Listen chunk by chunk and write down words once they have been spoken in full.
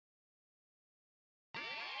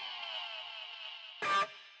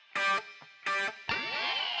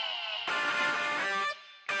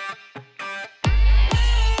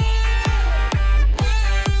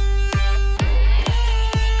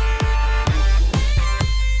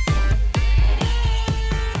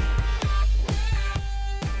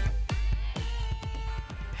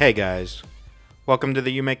Hey guys, welcome to the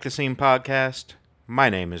You Make the Scene podcast. My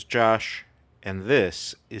name is Josh, and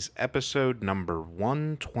this is episode number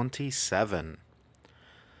 127.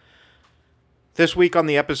 This week on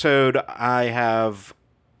the episode, I have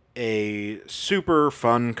a super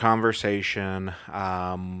fun conversation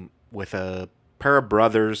with a pair of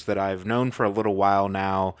brothers that I've known for a little while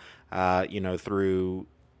now, through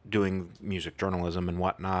doing music journalism and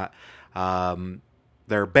whatnot.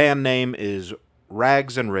 Their band name is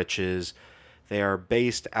Rags and Riches. They are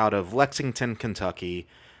based out of Lexington, Kentucky,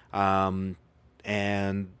 and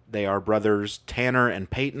they are brothers Tanner and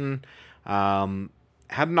Peyton. Had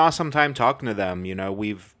an awesome time talking to them. You know,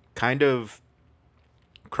 we've kind of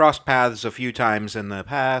crossed paths a few times in the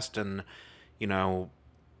past, and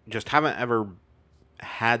just haven't ever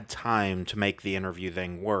had time to make the interview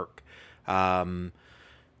thing work.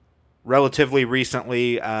 Relatively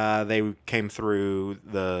recently, they came through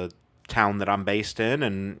the town that I'm based in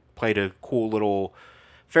and played a cool little,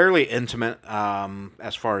 fairly intimate,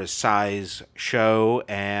 as far as size, show,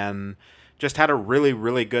 and just had a really,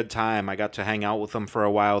 really good time. I got to hang out with them for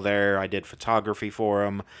a while there. I did photography for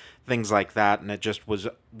them, things like that, and it just was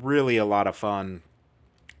really a lot of fun.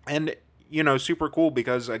 And, super cool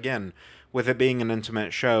because, again, with it being an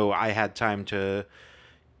intimate show, I had time to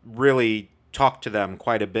really talk to them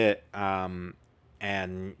quite a bit, and,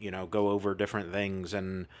 go over different things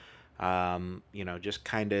and, just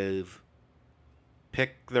kind of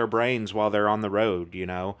pick their brains while they're on the road.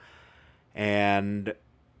 And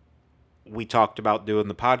we talked about doing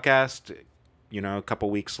the podcast. A couple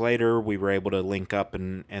weeks later, we were able to link up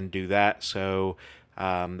and do that. So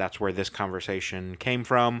that's where this conversation came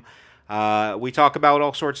from. We talk about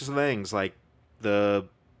all sorts of things like the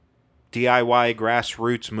DIY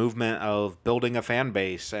grassroots movement of building a fan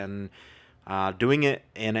base and doing it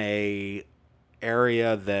in a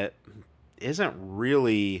area that isn't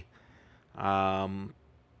really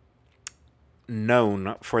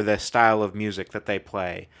known for the style of music that they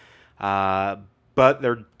play. But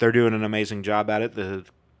they're doing an amazing job at it. The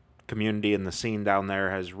community and the scene down there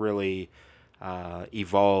has really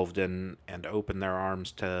evolved and opened their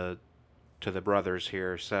arms to the brothers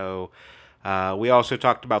here. So we also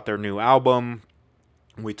talked about their new album.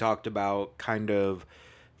 We talked about kind of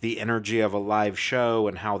the energy of a live show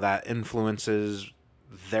and how that influences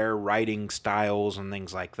their writing styles and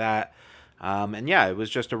things like that. And yeah, it was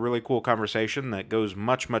just a really cool conversation that goes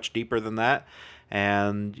much, much deeper than that.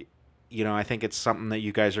 And, I think it's something that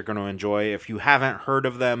you guys are going to enjoy. If you haven't heard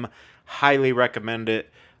of them, highly recommend it.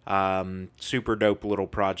 Super dope little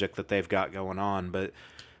project that they've got going on. But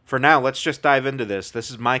for now, let's just dive into this. This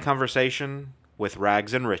is my conversation with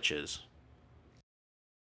Rags and Riches.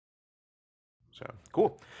 So,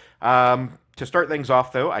 cool. To start things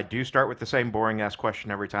off, though, I do start with the same boring ass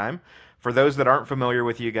question every time. For those that aren't familiar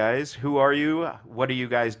with you guys, who are you? What do you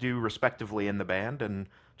guys do respectively in the band? And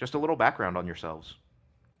just a little background on yourselves.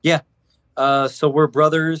 Yeah. So we're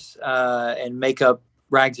brothers and make up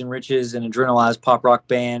Rags and Riches, an adrenalized pop rock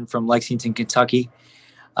band from Lexington, Kentucky.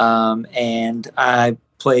 And I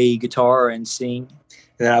play guitar and sing.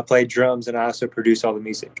 And then I play drums and I also produce all the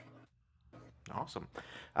music. Awesome.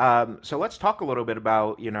 So let's talk a little bit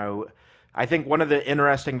about, I think one of the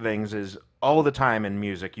interesting things is all the time in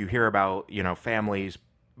music, you hear about, families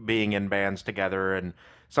being in bands together, and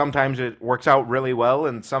sometimes it works out really well,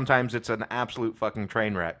 and sometimes it's an absolute fucking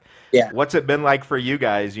train wreck. Yeah. What's it been like for you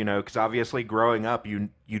guys, because obviously growing up, you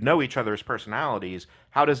know each other's personalities.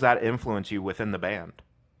 How does that influence you within the band?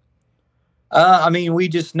 We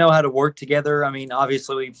just know how to work together.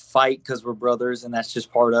 Obviously we fight because we're brothers, and that's just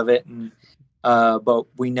part of it. And but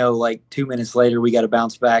we know like 2 minutes later we got to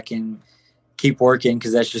bounce back and keep working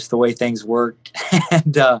because that's just the way things work.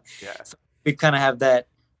 And so we kind of have that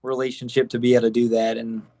relationship to be able to do that,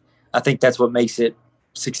 and I think that's what makes it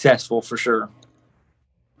successful for sure.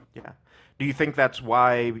 Yeah. Do you think that's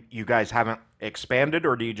why you guys haven't expanded,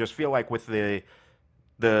 or do you just feel like with the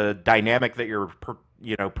dynamic that you're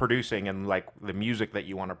producing and like the music that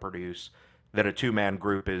you want to produce, that a two-man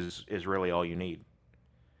group is really all you need?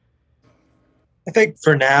 I think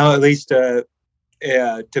for now, at least, to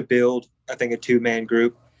build, I think a two-man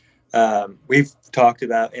group. We've talked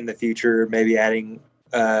about in the future maybe adding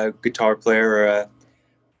a guitar player or a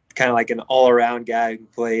kind of like an all-around guy who can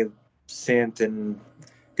play synth and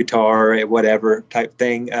guitar, whatever type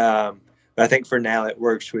thing. But I think for now it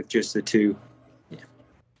works with just the two.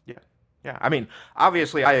 Yeah.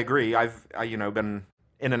 Obviously, I agree. I've been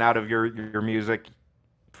in and out of your music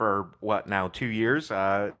for what now 2 years.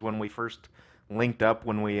 When we first linked up,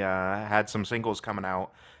 when we had some singles coming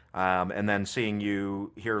out, and then seeing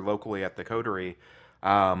you here locally at the Coterie.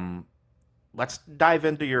 let's dive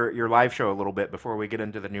into your live show a little bit before we get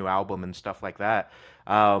into the new album and stuff like that.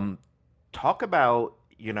 Um, Talk about,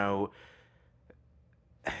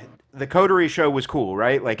 the Coterie show was cool,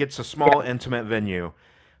 right? Like it's a small, intimate venue.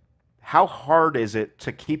 How hard is it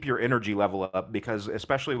to keep your energy level up? Because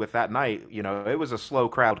especially with that night, it was a slow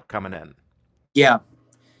crowd coming in. Yeah.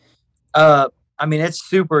 Uh, I mean, it's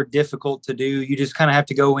super difficult to do. You just kind of have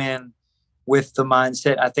to go in with the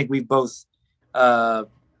mindset. I think we've both, uh,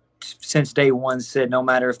 since day one, said no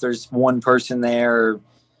matter if there's one person there or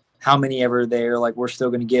how many ever there, like we're still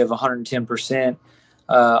going to give 110%.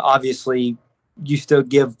 Obviously, you still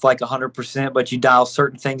give like 100%, but you dial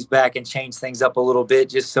certain things back and change things up a little bit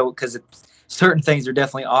just so because certain things are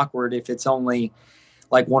definitely awkward if it's only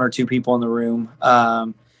like one or two people in the room.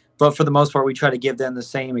 But for the most part, we try to give them the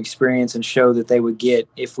same experience and show that they would get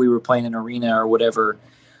if we were playing an arena or whatever.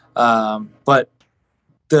 But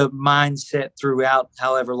the mindset throughout,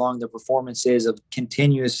 however long the performance is, of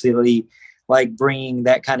continuously like bringing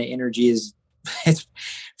that kind of energy is it's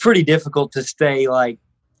pretty difficult to stay like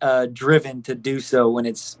driven to do so when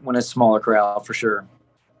it's a smaller crowd for sure.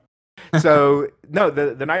 So no,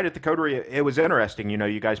 the night at the Coterie, it was interesting.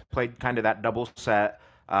 You guys played kind of that double set.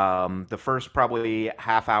 The first probably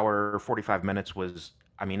half hour, 45 minutes was,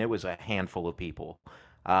 I mean, it was a handful of people,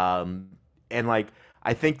 and like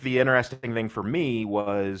I think the interesting thing for me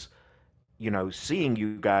was, seeing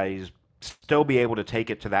you guys still be able to take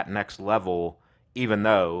it to that next level, even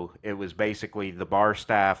though it was basically the bar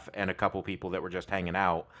staff and a couple people that were just hanging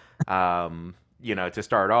out, to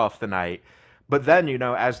start off the night. But then,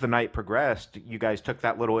 as the night progressed, you guys took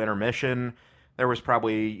that little intermission. There was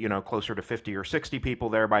probably, closer to 50 or 60 people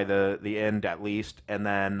there by the end at least. And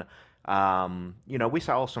then, we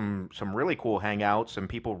saw some really cool hangouts and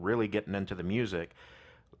people really getting into the music.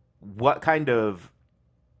 What kind of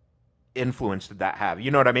influence did that have?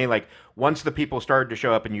 You know what I mean? Like once the people started to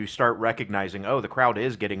show up and you start recognizing, oh, the crowd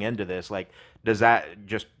is getting into this, like does that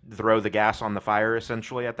just throw the gas on the fire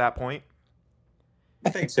essentially at that point?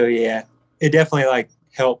 I think so. Yeah, it definitely like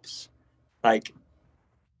helps, like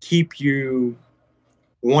keep you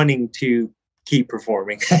wanting to keep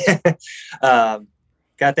performing. um,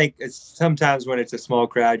 I think it's sometimes when it's a small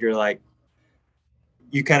crowd, you're like,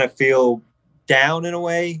 you kind of feel down in a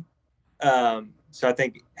way. So I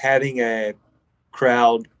think having a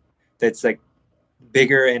crowd that's like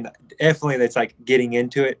bigger and definitely that's like getting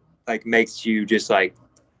into it, like makes you just like,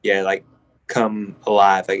 yeah, like come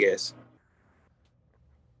alive, I guess.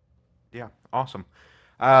 Yeah, awesome.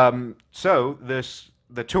 So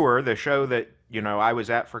the tour, the show that I was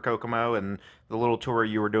at for Kokomo, and the little tour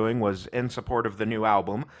you were doing was in support of the new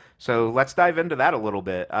album. So let's dive into that a little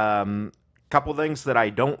bit. Couple things that I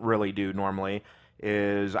don't really do normally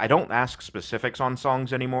is I don't ask specifics on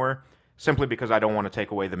songs anymore, simply because I don't want to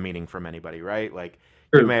take away the meaning from anybody. Right? Like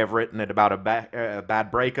you True. may have written it about a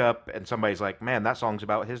bad breakup, and somebody's like, "Man, that song's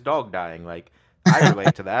about his dog dying." Like I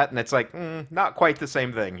relate to that, and it's like not quite the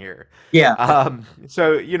same thing here. Yeah.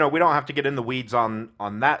 So we don't have to get in the weeds on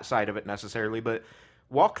that side of it necessarily, but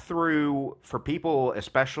walk through for people,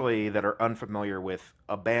 especially that are unfamiliar with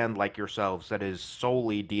a band like yourselves that is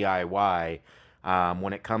solely DIY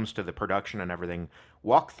when it comes to the production and everything.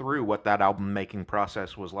 Walk through what that album making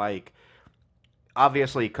process was like.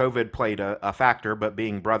 Obviously, COVID played a factor, but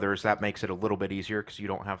being brothers, that makes it a little bit easier because you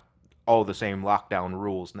don't have all the same lockdown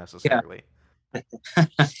rules Yeah. necessarily. For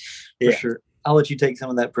Yeah. sure. I'll let you take some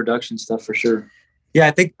of that production stuff for sure. Yeah,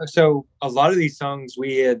 I think so. A lot of these songs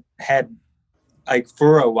we had like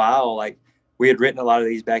for a while, like we had written a lot of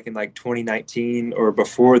these back in like 2019 or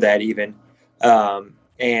before that even,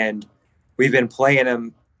 and we've been playing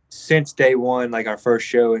them since day one, like our first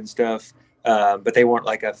show and stuff. But they weren't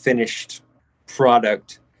like a finished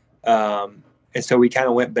product, and so we kind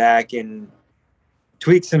of went back and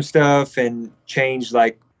tweaked some stuff and changed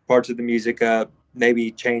like parts of the music up,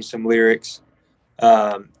 maybe changed some lyrics,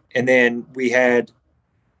 and then we had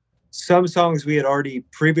some songs we had already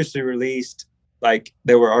previously released, like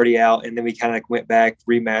they were already out, and then we kind of like went back,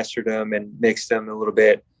 remastered them, and mixed them a little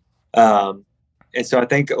bit. Um, and so I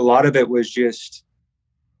think a lot of it was just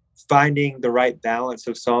finding the right balance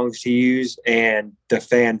of songs to use and the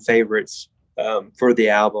fan favorites for the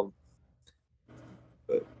album.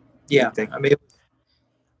 But Yeah. I mean,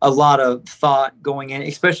 a lot of thought going in,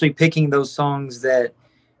 especially picking those songs that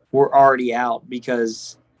were already out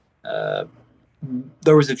because uh,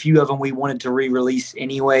 there was a few of them we wanted to re-release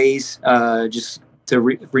anyways, just to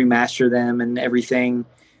remaster them and everything.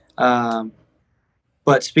 Um,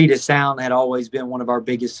 but Speed of Sound had always been one of our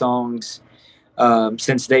biggest songs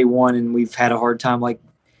since day one, and we've had a hard time. Like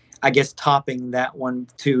I guess topping that one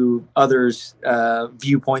to others'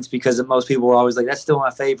 viewpoints, because most people were always like, "That's still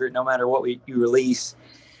my favorite, no matter what you release."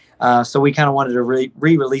 So we kind of wanted to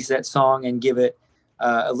re-release that song and give it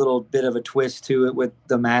a little bit of a twist to it with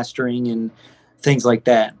the mastering and things like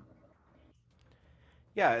that.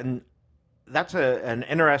 Yeah, and that's an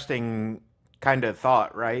interesting kind of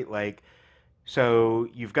thought, right? Like, so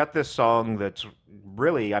you've got this song that's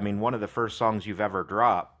really, I mean, one of the first songs you've ever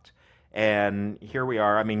dropped, and here we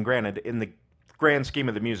are. I mean, granted, in the grand scheme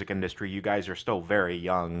of the music industry, you guys are still very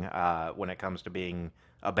young when it comes to being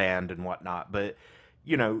a band and whatnot, but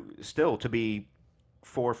still to be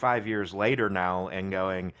 4 or 5 years later now and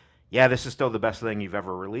going, yeah, this is still the best thing you've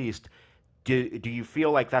ever released. Do you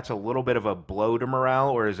feel like that's a little bit of a blow to morale,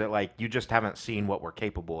 or is it like you just haven't seen what we're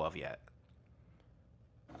capable of yet?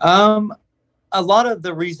 Um, a lot of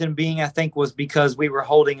the reason being, I think, was because we were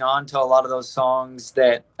holding on to a lot of those songs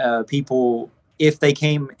that people, if they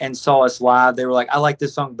came and saw us live, they were like, "I like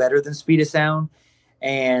this song better than Speed of Sound,"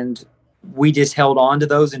 and we just held on to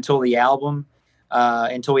those until the album,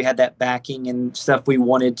 until we had that backing and stuff. We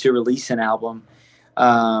wanted to release an album.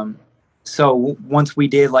 Um, so once we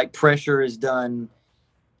did, like, Pressure is done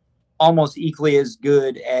almost equally as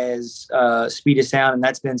good as Speed of Sound, and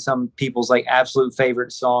that's been some people's like absolute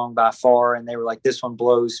favorite song by far. And they were like, "This one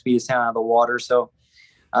blows Speed of Sound out of the water." So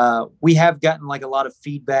we have gotten like a lot of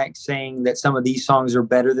feedback saying that some of these songs are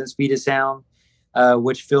better than Speed of Sound,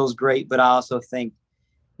 which feels great. But I also think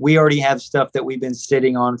we already have stuff that we've been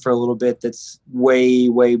sitting on for a little bit that's way,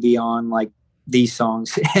 way beyond like these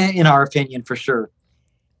songs, in our opinion, for sure.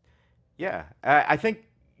 Yeah, I think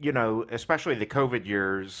especially the COVID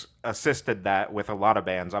years assisted that with a lot of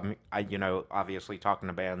bands. Obviously talking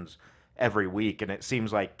to bands every week, and it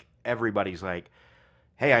seems like everybody's like,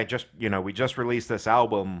 "Hey, we just released this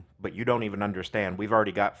album, but you don't even understand. We've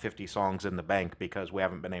already got 50 songs in the bank because we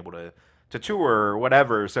haven't been able to tour or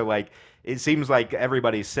whatever." So like, it seems like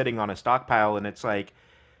everybody's sitting on a stockpile, and it's like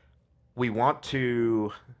we want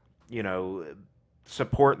to, you know,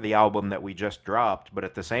 support the album that we just dropped, but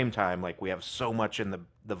at the same time, like we have so much in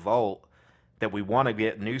the vault that we want to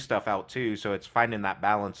get new stuff out too. So it's finding that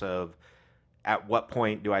balance of at what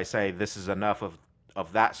point do I say this is enough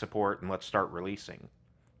of that support and let's start releasing.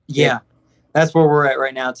 Yeah, that's where we're at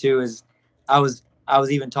right now too. Is I was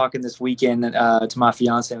even talking this weekend to my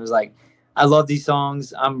fiance and was like, "I love these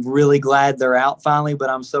songs. I'm really glad they're out finally, but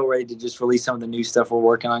I'm so ready to just release some of the new stuff we're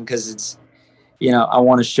working on, because it's, I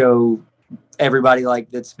want to show everybody like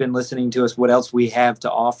that's been listening to us what else we have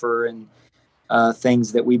to offer, and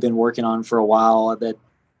things that we've been working on for a while that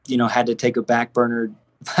had to take a back burner,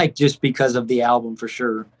 like just because of the album, for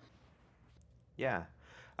sure." Yeah.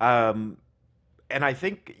 Um, and I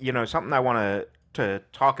think something I want to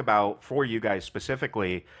talk about for you guys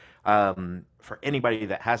specifically, for anybody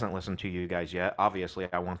that hasn't listened to you guys yet. Obviously,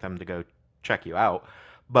 I want them to go check you out,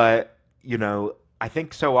 but I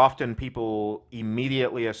think so often people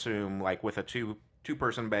immediately assume like with a two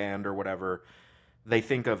person band or whatever, they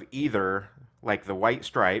think of either like the White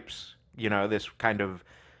Stripes, this kind of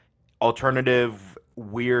alternative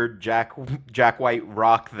weird Jack White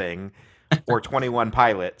rock thing, or 21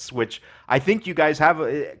 Pilots, which I think you guys have,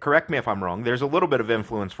 correct me if I'm wrong, there's a little bit of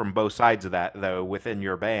influence from both sides of that, though, within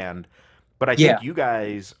your band. But I Yeah, think you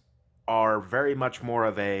guys are very much more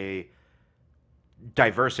of a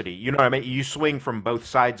diversity. You know what I mean? You swing from both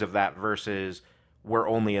sides of that versus we're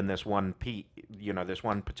only in this one piece, this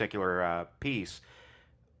one particular piece.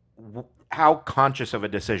 How conscious of a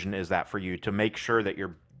decision is that for you to make sure that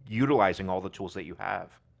you're utilizing all the tools that you have?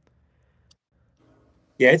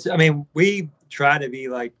 Yeah, I mean, we try to be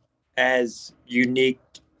like as unique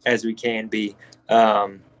as we can be.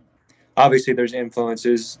 Um, Obviously, there's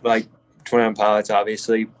influences like 21 Pilots,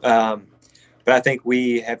 obviously. But I think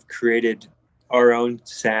we have created our own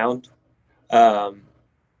sound. Um,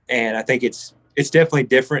 and I think it's definitely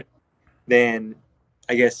different than,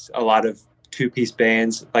 I guess, a lot of two-piece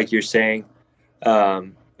bands, like you're saying.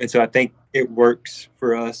 And so I think it works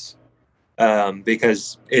for us,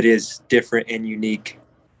 because it is different and unique.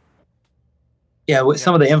 yeah. With Yeah.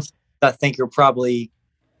 some of the influence, I think you're probably,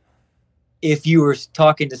 if you were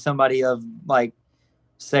talking to somebody of like,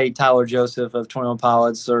 say, Tyler Joseph of 21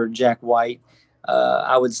 Pilots or Jack White,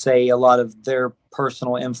 I would say a lot of their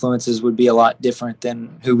personal influences would be a lot different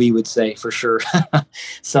than who we would say, for sure.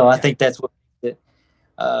 So I Yeah. think that's what it,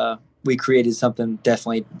 we created something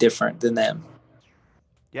definitely different than them.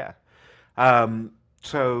 Yeah. Um,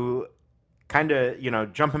 so kind of,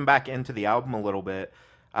 jumping back into the album a little bit,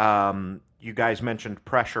 you guys mentioned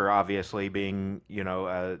Pressure obviously being,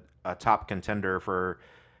 a top contender for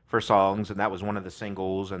songs, and that was one of the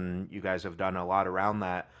singles, and you guys have done a lot around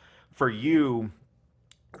that. for you,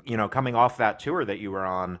 coming off that tour that you were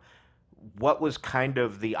on, what was kind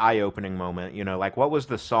of the eye-opening moment? Like what was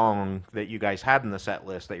the song that you guys had in the set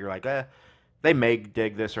list that you're like, they may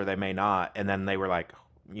dig this or they may not, and then they were like,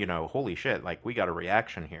 holy shit, like we got a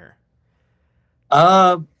reaction here.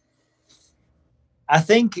 Uh, I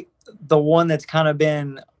think the one that's kind of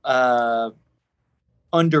been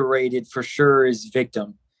underrated for sure is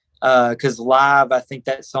Victim. Because live, I think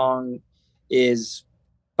that song is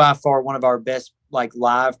by far one of our best like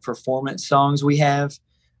live performance songs we have.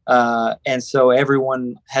 And so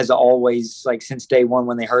everyone has always, like, since day one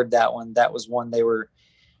when they heard that one, that was one they were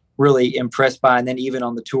really impressed by. And then even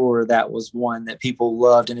on the tour, that was one that people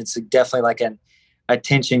loved, and it's definitely like an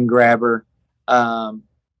attention grabber.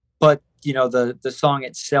 But the song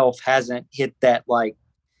itself hasn't hit that like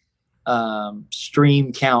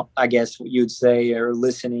stream count, I guess you'd say, or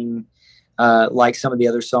listening like some of the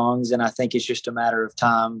other songs. And I think it's just a matter of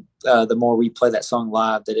time. The more we play that song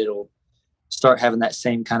live, that it'll start having that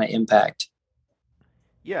same kind of impact.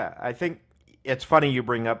 Yeah, I think it's funny you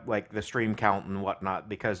bring up like the stream count and whatnot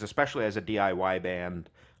because especially as a DIY band,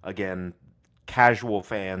 again, casual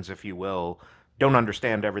fans, if you will, don't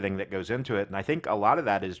understand everything that goes into it. And I think a lot of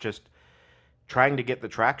that is just trying to get the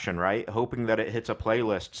traction, right? Hoping that it hits a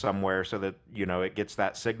playlist somewhere so that, it gets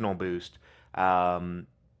that signal boost.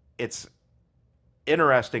 It's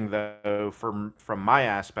interesting though from my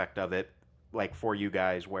aspect of it, like for you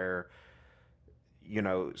guys where,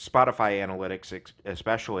 Spotify analytics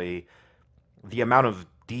especially, the amount of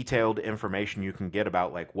detailed information you can get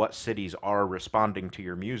about like what cities are responding to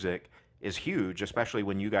your music is huge, especially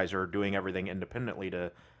when you guys are doing everything independently to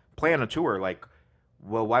plan a tour. Like,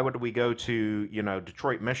 well, why would we go to,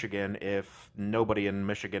 Detroit, Michigan if nobody in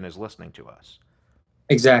Michigan is listening to us?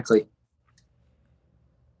 Exactly.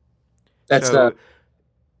 That's So,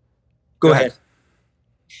 go ahead. ahead.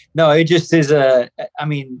 No, it just is I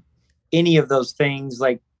mean, any of those things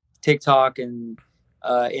like TikTok and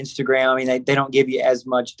Instagram. I mean, they don't give you as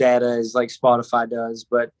much data as like Spotify does,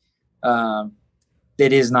 but um,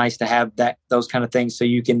 it is nice to have those kind of things so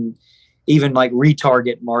you can even like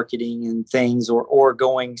retarget marketing and things, or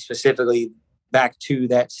going specifically back to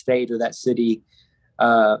that state or that city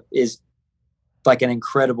is like an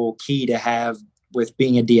incredible key to have with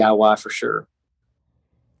being a DIY for sure.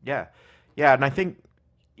 Yeah. Yeah, and I think,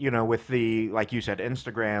 with the like you said,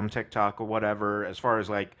 Instagram, TikTok, or whatever, as far as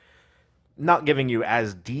like not giving you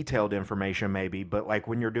as detailed information maybe, but like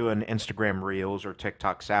when you're doing Instagram reels or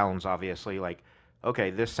TikTok sounds, obviously, like, okay,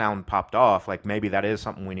 this sound popped off, like maybe that is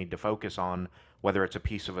something we need to focus on, whether it's a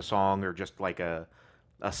piece of a song or just like a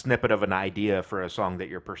snippet of an idea for a song that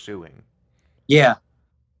you're pursuing. Yeah.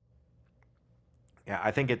 Yeah, I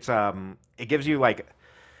think it gives you like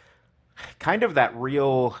kind of that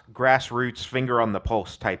real grassroots finger on the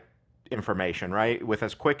pulse type information, right? With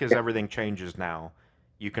as quick as everything changes now,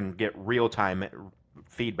 you can get real time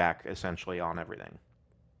feedback essentially on everything.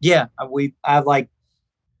 Yeah. I like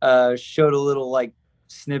showed a little like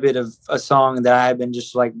snippet of a song that I had been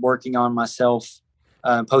just like working on myself,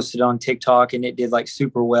 posted on TikTok, and it did like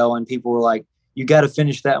super well. And people were like, you got to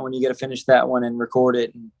finish that one. You got to finish that one and record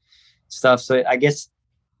it and stuff. So I guess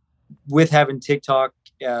with having TikTok,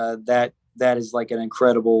 that is like an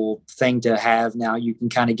incredible thing to have. Now you can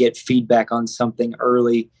kind of get feedback on something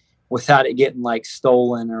early without it getting like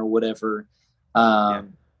stolen or whatever. Yeah.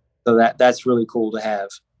 So that's really cool to have.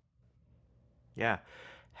 Yeah.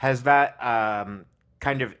 Has that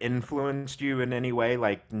kind of influenced you in any way,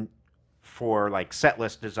 like for like set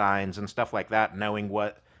list designs and stuff like that, knowing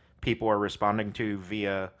what people are responding to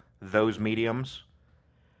via those mediums?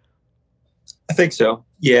 I think so.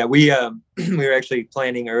 Yeah, we we were actually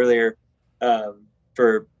planning earlier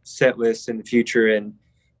for set lists in the future and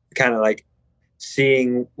kind of like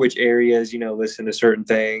seeing which areas listen to certain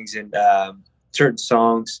things and certain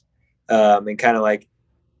songs and kind of like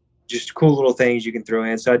just cool little things you can throw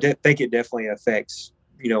in. So think it definitely affects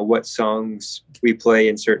what songs we play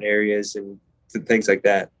in certain areas and things like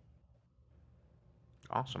that.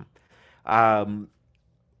 Awesome.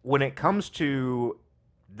 When it comes to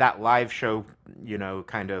that live show,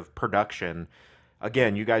 kind of production,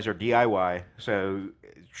 again, you guys are DIY, so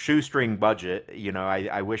shoestring budget.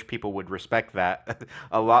 I wish people would respect that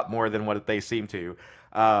a lot more than what they seem to.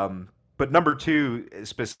 But number two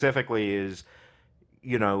specifically is,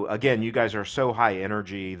 again, you guys are so high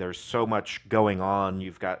energy. There's so much going on.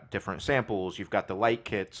 You've got different samples. You've got the light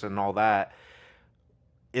kits and all that.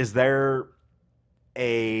 Is there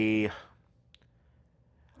a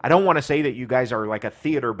I don't want to say that you guys are like a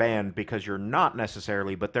theater band because you're not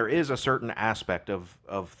necessarily, but there is a certain aspect of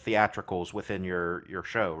theatricals within your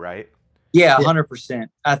show, right? Yeah, 100%.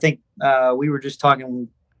 I think we were just talking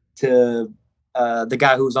to the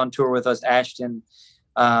guy who was on tour with us, Ashton,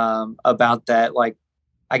 about that. Like,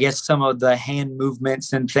 I guess some of the hand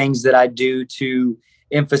movements and things that I do to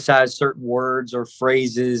emphasize certain words or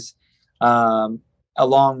phrases,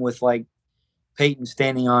 along with like Peyton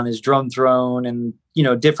standing on his drum throne and,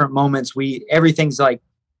 different moments. Everything's like,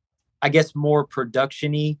 I guess, more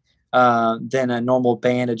production-y than a normal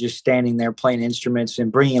band of just standing there playing instruments and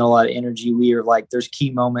bringing a lot of energy. We are like, there's key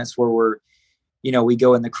moments where we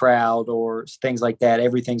go in the crowd or things like that.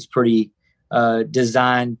 Everything's pretty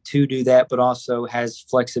designed to do that, but also has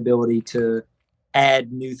flexibility to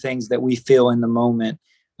add new things that we feel in the moment.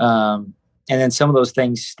 And then some of those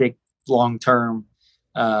things stick long term.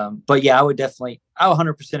 But yeah, I would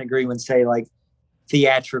 100% agree when say like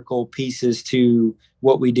theatrical pieces to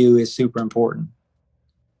what we do is super important.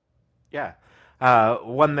 Yeah.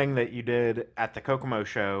 One thing that you did at the Kokomo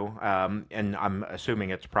show, and I'm assuming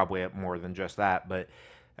it's probably more than just that, but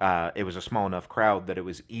it was a small enough crowd that it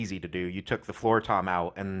was easy to do. You took the floor tom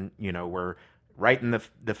out and, were right in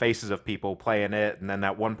the faces of people playing it, and then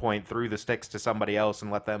at one point threw the sticks to somebody else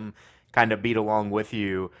and let them kind of beat along with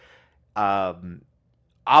you.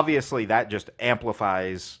 Obviously, that just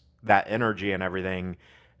amplifies that energy and everything.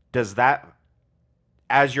 Does that,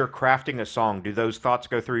 as you're crafting a song, do those thoughts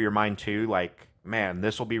go through your mind too? Like, man,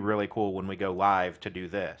 this will be really cool when we go live to do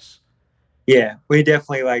this. Yeah, we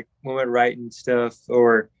definitely like when we're writing stuff,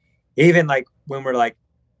 or even like when we're like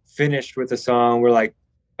finished with a song, we're like,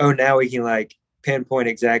 oh, now we can like pinpoint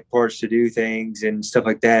exact parts to do things and stuff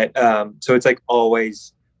like that. So it's like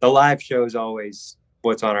always the live show is always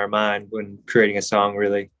what's on our mind when creating a song,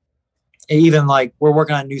 really. Even like we're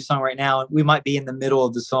working on a new song right now, we might be in the middle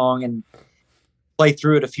of the song and play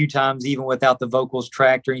through it a few times, even without the vocals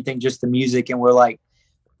tracked or anything, just the music. And we're like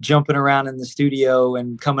jumping around in the studio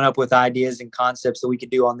and coming up with ideas and concepts that we could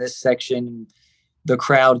do on this section. The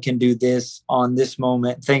crowd can do this on this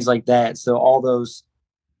moment, things like that. So all those,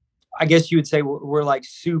 I guess you would say we're like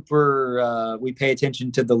super, we pay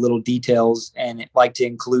attention to the little details and like to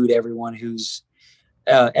include everyone who's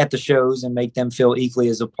at the shows and make them feel equally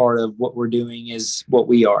as a part of what we're doing is what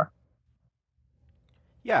we are.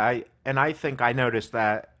 Yeah, I think I noticed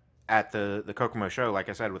that at the Kokomo show, like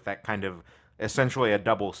I said, with that kind of essentially a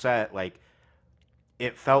double set, like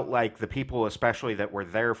it felt like the people, especially that were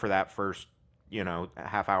there for that first,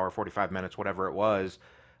 half hour, 45 minutes, whatever it was,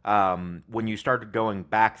 when you started going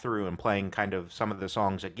back through and playing kind of some of the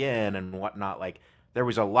songs again and whatnot, like there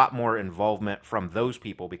was a lot more involvement from those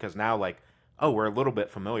people because now, like, oh, we're a little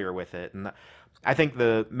bit familiar with it. And I think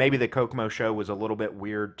maybe the Kokomo show was a little bit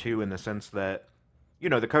weird too, in the sense that,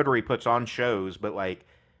 the Coterie puts on shows, but like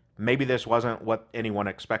maybe this wasn't what anyone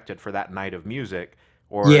expected for that night of music,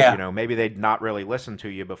 or maybe they'd not really listened to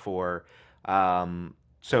you before.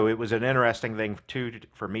 So it was an interesting thing too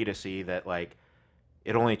for me to see that like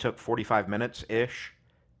it only took 45 minutes ish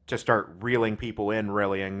to start reeling people in,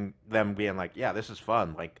 really, and them being like, yeah, this is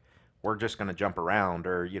fun. Like, we're just going to jump around.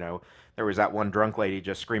 Or, there was that one drunk lady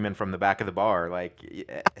just screaming from the back of the bar, like,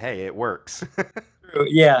 hey, it works.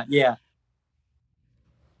 Yeah, yeah.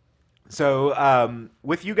 So,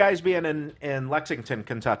 with you guys being in Lexington,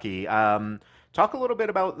 Kentucky, talk a little bit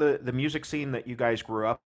about the music scene that you guys grew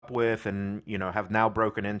up with and, have now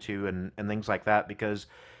broken into and things like that, because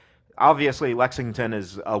obviously Lexington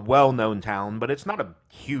is a well-known town, but it's not a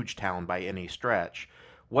huge town by any stretch.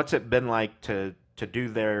 What's it been like to do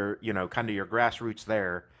their, kind of your grassroots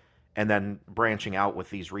there and then branching out with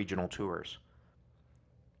these regional tours?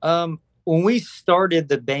 When we started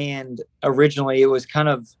the band originally, it was kind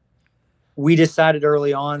of, we decided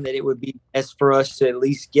early on that it would be best for us to at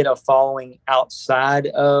least get a following outside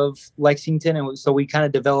of Lexington. And so we kind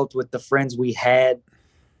of developed with the friends we had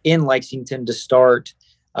in Lexington to start,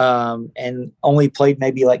 and only played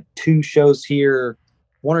maybe like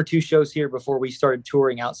one or two shows here before we started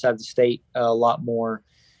touring outside the state a lot more.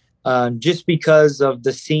 Just because of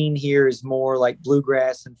the scene here is more like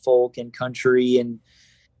bluegrass and folk and country and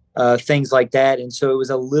things like that. And so it was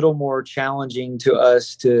a little more challenging to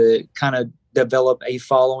us to kind of develop a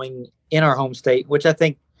following in our home state, which I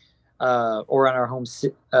think, or in our home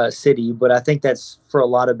city. But I think that's for a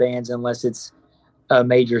lot of bands, unless it's a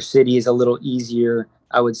major city, is a little easier,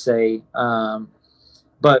 I would say.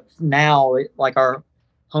 But now, like our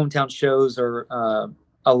hometown shows are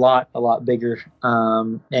a lot bigger,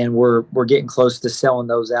 and we're getting close to selling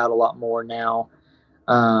those out a lot more now.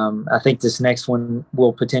 I think this next one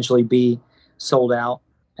will potentially be sold out,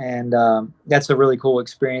 and that's a really cool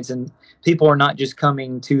experience. And people are not just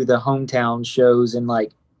coming to the hometown shows and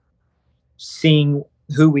like seeing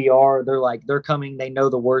who we are. They're coming, they know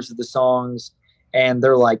the words of the songs, and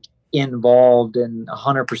they're like involved and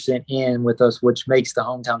 100% in with us, which makes the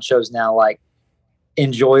hometown shows now like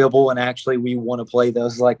enjoyable, and actually we want to play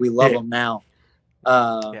those, like we love them now.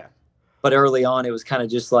 Yeah. But early on it was kind of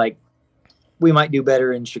just like we might do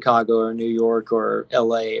better in Chicago or New York or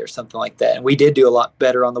LA or something like that, and we did do a lot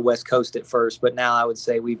better on the West Coast at first, but now I would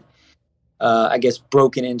say we've I guess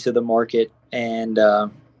broken into the market and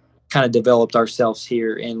kind of developed ourselves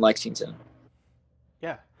here in Lexington.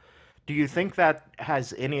 Yeah. Do you think that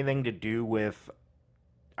has anything to do with,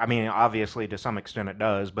 I mean, obviously to some extent it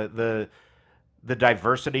does, but the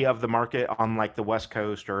diversity of the market on like the West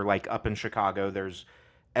Coast or like up in Chicago, there's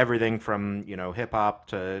everything from, you know, hip hop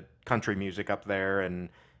to country music up there and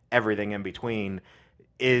everything in between.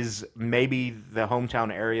 Is maybe the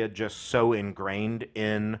hometown area just so ingrained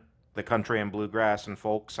in the country and bluegrass and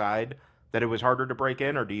folk side that it was harder to break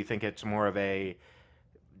in, or do you think it's more of a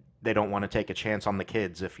they don't want to take a chance on the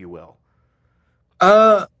kids, if you will?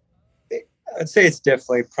 Uh, I'd say it's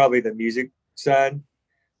definitely probably the music side.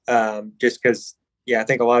 Just because, yeah, I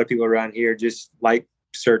think a lot of people around here just like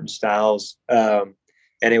certain styles. And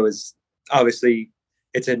it was obviously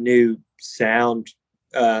it's a new sound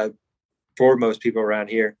for most people around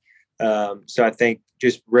here. So I think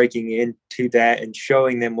just breaking into that and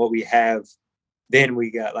showing them what we have, then we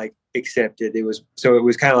got like accepted. It was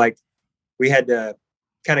kind of like we had to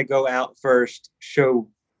kind of go out first, show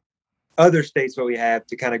other states what we have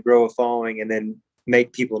to kind of grow a following, and then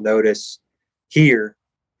make people notice here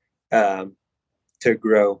to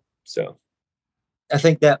grow. So I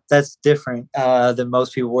think that's different than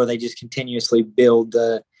most people, where they just continuously build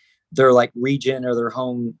their like region or their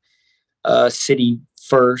home city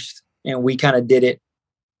first, and we kind of did it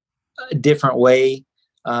a different way.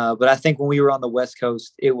 But I think when we were on the West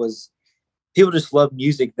Coast, it was people just love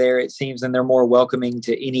music there, it seems, and they're more welcoming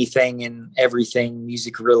to anything and everything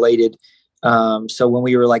music related. So when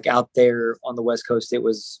we were like out there on the West Coast, it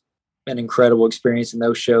was an incredible experience, and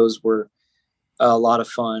those shows were a lot of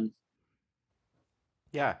fun.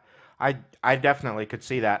 Yeah, I definitely could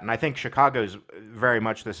see that, and I think Chicago's very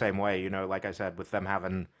much the same way. You know, like I said, with them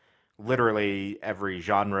having literally every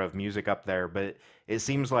genre of music up there, but it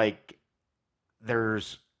seems like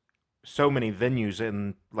there's so many venues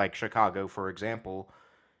in like Chicago, for example.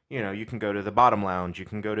 You know, you can go to the Bottom Lounge, you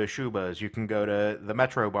can go to Shuba's, you can go to the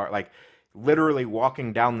Metro Bar. Like literally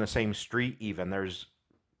walking down the same street, even there's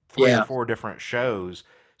three or Yeah, four different shows.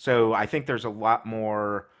 So I think there's a lot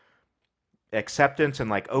more acceptance and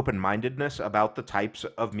like open mindedness about the types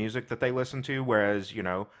of music that they listen to. Whereas, you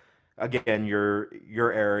know, again, your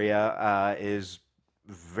area is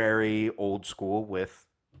very old school with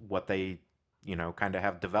what they, you know, kind of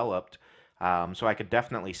have developed. So I could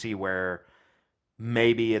definitely see where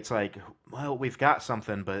maybe it's like, well, we've got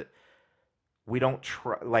something, but we don't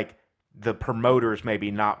like the promoters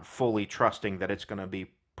maybe not fully trusting that it's going to be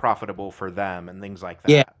profitable for them and things like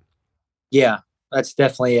yeah, that. yeah. That's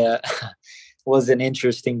definitely a was an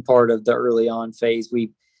interesting part of the early on phase.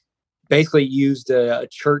 We basically used a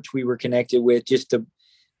church we were connected with just to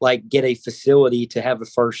like get a facility to have a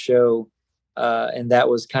first show, and that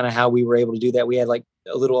was kind of how we were able to do that. We had like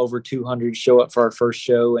a little over 200 show up for our first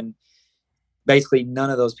show, and basically none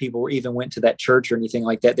of those people even went to that church or anything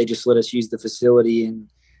like that. They just let us use the facility, and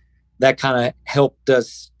that kind of helped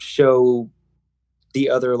us show the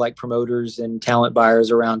other like promoters and talent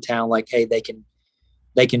buyers around town, like, hey, they can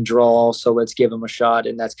draw, so let's give them a shot.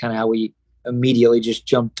 And that's kind of how we immediately just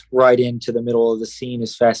jumped right into the middle of the scene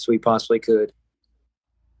as fast as we possibly could.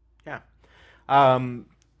 Yeah. Um,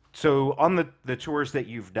 so on the tours that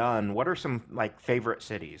you've done, what are some like favorite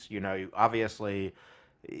cities? You know, obviously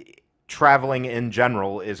traveling in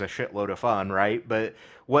general is a shitload of fun, right? But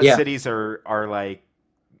what Yeah. cities are like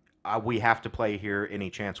we have to play here any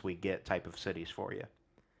chance we get type of cities for you?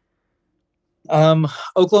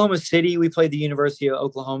 Oklahoma City, we played the University of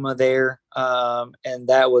Oklahoma there. And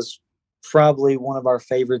that was probably one of our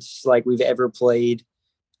favorites like we've ever played.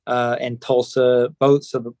 And Tulsa,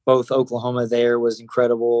 both Oklahoma there was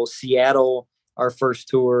incredible. Seattle, our first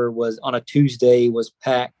tour was on a Tuesday, was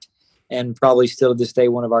packed, and probably still to this day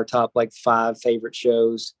one of our top like five favorite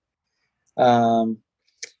shows. I'm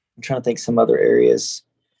trying to think some other areas.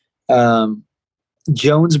 Um,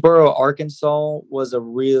 Jonesboro, Arkansas was a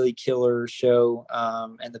really killer show,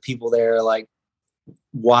 and the people there are like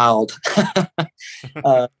wild.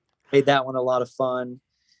 uh, Made that one a lot of fun.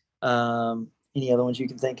 Any other ones you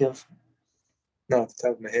can think of? not off the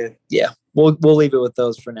top of my head. Yeah, we'll leave it with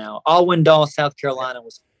those for now. Alwyndahl, South Carolina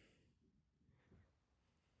was.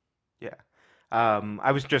 Yeah.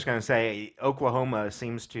 I was just going to say Oklahoma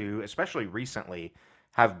seems to, especially recently,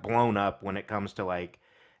 have blown up when it comes to like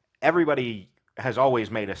everybody has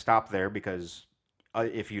always made a stop there because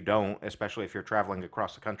if you don't, especially if you're traveling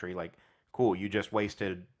across the country, like, cool, you just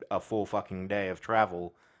wasted a full fucking day of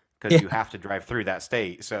travel because Yeah, you have to drive through that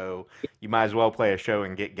state. So you might as well play a show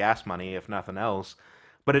and get gas money, if nothing else.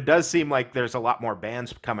 But it does seem like there's a lot more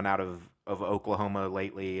bands coming out of Oklahoma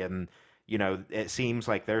lately. And, you know, it seems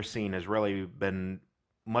like their scene has really been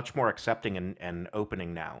much more accepting and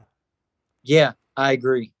opening now. yeah, I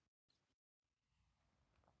agree.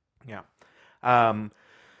 Yeah. Um,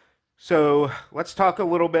 So let's talk a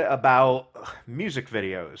little bit about music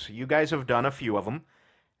videos. You guys have done a few of them.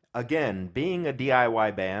 Again, being a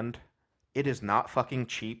DIY band, it is not fucking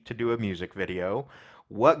cheap to do a music video.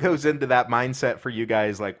 What goes into that mindset for you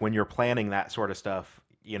guys, like when you're planning that sort of stuff,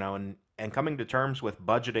 you know, and coming to terms with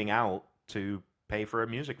budgeting out to pay for a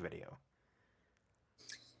music video?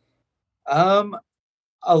 Um,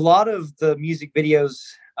 a lot of the music videos,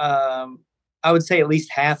 um, I would say at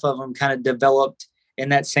least half of them kind of developed in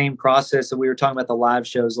that same process that we were talking about the live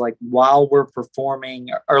shows. Like while we're performing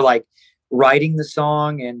or like writing the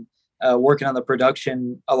song and working on the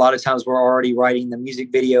production, a lot of times we're already writing the music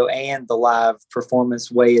video and the live performance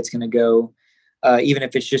way it's going to go, even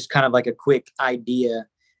if it's just kind of like a quick idea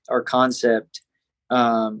or concept.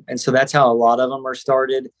 And so that's how a lot of them are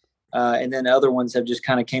started. And then other ones have just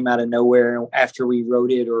kind of came out of nowhere after we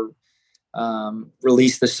wrote it or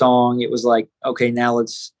released the song. It was like, okay, now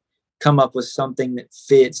let's come up with something that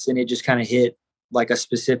fits, and it just kind of hit like a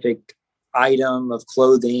specific item of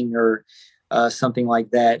clothing or something like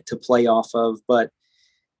that to play off of. But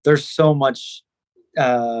there's so much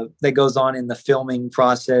that goes on in the filming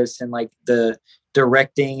process and like the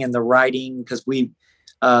directing and the writing because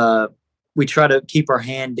uh, we try to keep our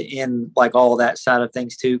hand in like all that side of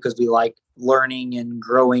things too because we like learning and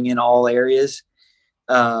growing in all areas.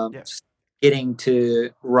 Um, Yeah. Getting to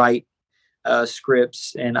write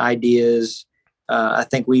scripts and ideas. I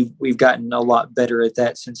think we've gotten a lot better at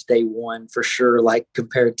that since day one for sure. Like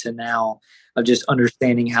compared to now, of just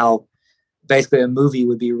understanding how basically a movie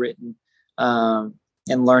would be written, and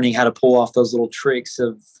learning how to pull off those little tricks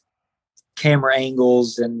of camera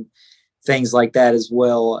angles and things like that as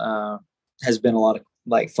well has been a lot of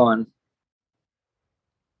like fun.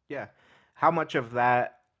 Yeah. How much of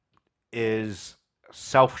that is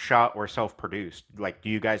self shot or self produced? Like, do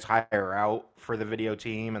you guys hire out for the video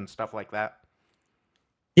team and stuff like that?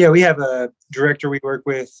 Yeah, we have a director we work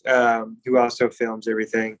with who also films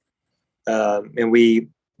everything, and we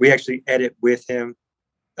actually edit with him.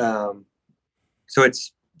 Um, so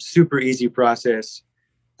it's super easy process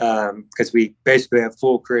because we basically have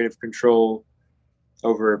full creative control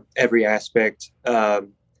over every aspect.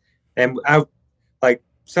 And I like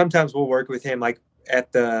sometimes we'll work with him like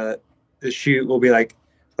at the shoot. We'll be like,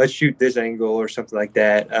 let's shoot this angle or something like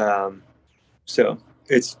that. So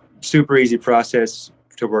it's super easy process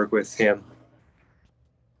to work with him.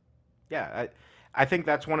 Yeah, I think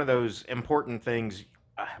that's one of those important things.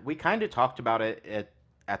 We kind of talked about it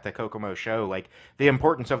at the Kokomo show, like the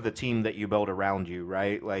importance of the team that you build around you,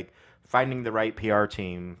 right? Like finding the right PR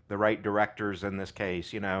team, the right directors in this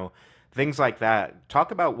case, you know, things like that.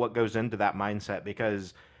 Talk about what goes into that mindset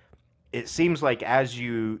because it seems like as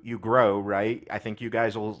you grow, right? I think you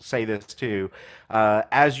guys will say this too.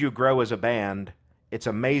 As you grow as a band, it's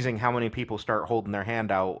amazing how many people start holding their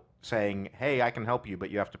hand out, saying, "Hey, I can help you, but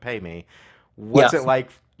you have to pay me." Yeah. What's it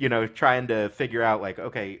like, you know, trying to figure out like,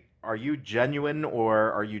 okay, are you genuine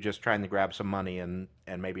or are you just trying to grab some money and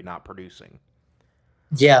maybe not producing?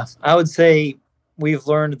 Yeah, I would say we've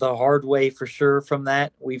learned the hard way for sure from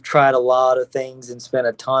that. We've tried a lot of things and spent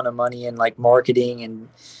a ton of money in like marketing and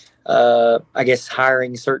I guess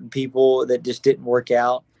hiring certain people that just didn't work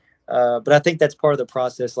out. But I think that's part of the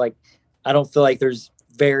process. Like, I don't feel like there's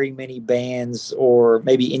very many bands or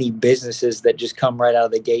maybe any businesses that just come right out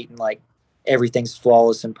of the gate and like everything's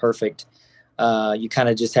flawless and perfect. You kind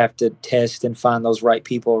of just have to test and find those right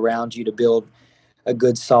people around you to build a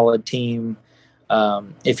good solid team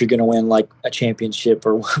if you're going to win like a championship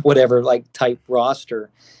or whatever like type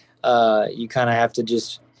roster. You kind of have to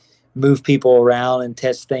just move people around and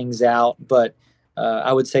test things out. But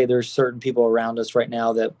I would say there's certain people around us right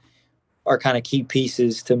now that are kind of key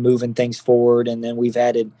pieces to moving things forward. And then we've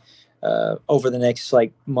added over the next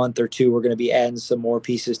like month or two, we're going to be adding some more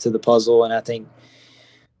pieces to the puzzle. And I think,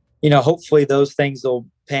 hopefully those things will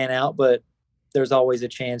pan out. But there's always a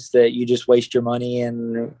chance that you just waste your money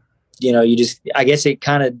and you just I guess it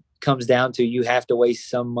kind of comes down to you have to waste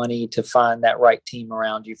some money to find that right team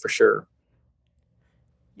around you for sure.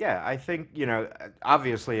 Yeah, I think, you know,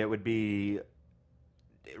 obviously it would be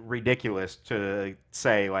ridiculous to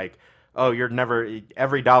say like, oh, you're never,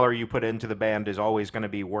 every dollar you put into the band is always going to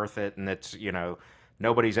be worth it, and it's,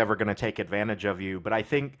 nobody's ever going to take advantage of you. But I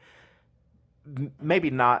think maybe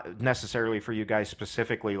not necessarily for you guys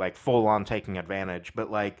specifically, like full on taking advantage,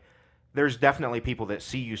 but like there's definitely people that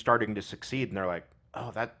see you starting to succeed and they're like,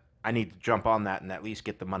 oh, that I need to jump on that and at least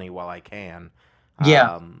get the money while I can.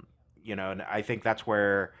 Yeah, Um, and I think that's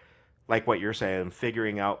where, like what you're saying,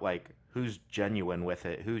 figuring out like who's genuine with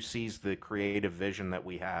it, who sees the creative vision that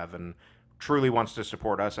we have and truly wants to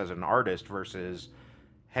support us as an artist versus,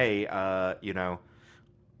 hey,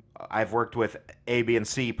 I've worked with A, B, and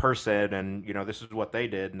C person, and this is what they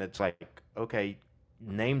did, and it's like, okay,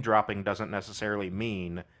 name dropping doesn't necessarily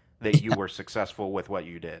mean that you were successful with what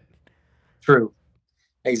you did. true.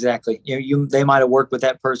 Exactly. They might have worked with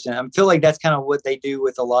that person. I feel like that's kind of what they do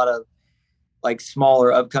with a lot of like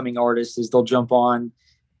smaller upcoming artists is they'll jump on,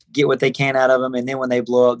 get what they can out of them, and then when they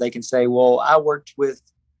blow up, they can say, "Well, I worked with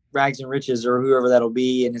Rags and Riches or whoever that'll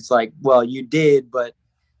be," and it's like, "Well, you did, but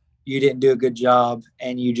you didn't do a good job,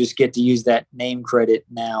 and you just get to use that name credit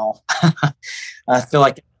now." I feel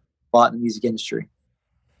like a lot in the music industry.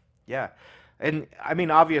 Yeah. And I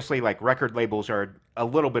mean, obviously, like record labels are a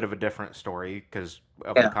little bit of a different story because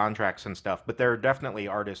of the Yeah, contracts and stuff, but there are definitely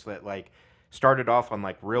artists that like started off on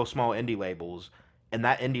like real small indie labels, and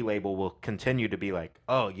that indie label will continue to be like,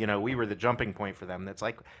 oh, we were the jumping point for them. That's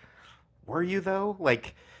like, were you though?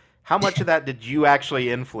 Like, how much of that did you actually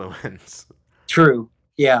influence? true.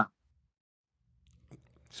 Yeah.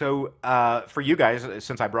 So, for you guys,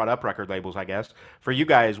 since I brought up record labels, I guess for you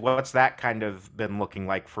guys, what's that kind of been looking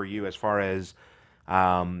like for you as far as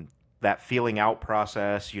um, that feeling out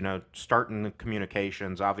process? Starting the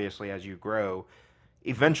communications. Obviously, as you grow,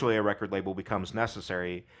 eventually a record label becomes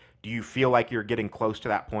necessary. Do you feel like you're getting close to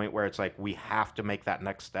that point where it's like we have to make that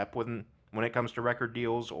next step when it comes to record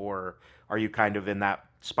deals, or are you kind of in that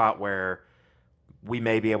spot where we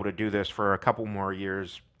may be able to do this for a couple more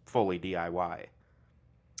years fully DIY?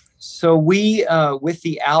 So we, with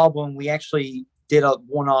the album, we actually did a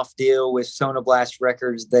one-off deal with Sonablast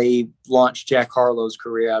Records. They launched Jack Harlow's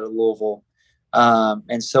career out of Louisville,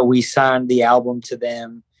 and so we signed the album to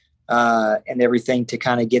them and everything to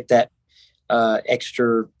kind of get that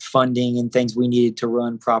extra funding and things we needed to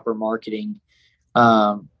run proper marketing.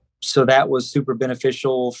 Um, so that was super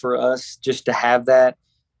beneficial for us just to have that.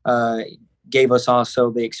 Uh, Gave us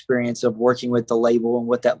also the experience of working with the label and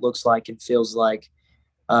what that looks like and feels like.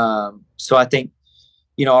 So I think,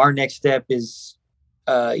 our next step is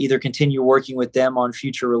either continue working with them on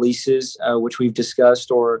future releases, which we've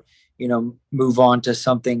discussed, or, move on to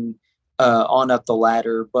something on up the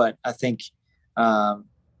ladder. But I think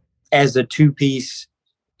as a two piece,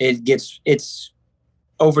 it's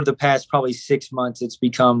over the past probably 6 months, it's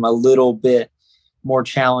become a little bit more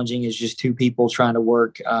challenging as just two people trying to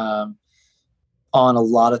work on a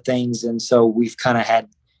lot of things. And so we've kind of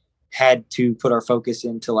had to put our focus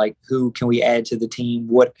into like who can we add to the team,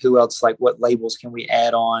 who else, like what labels can we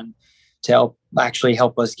add on to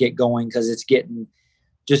help us get going, because it's getting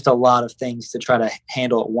just a lot of things to try to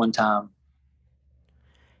handle at one time.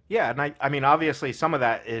 Yeah, and I mean, obviously, some of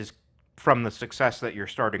that is from the success that you're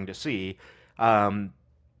starting to see. Um,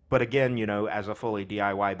 but again, as a fully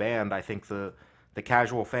DIY band, I think the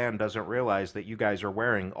casual fan doesn't realize that you guys are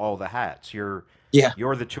wearing all the hats. Yeah,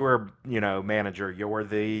 You're the tour, manager. You're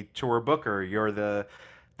the tour booker. You're the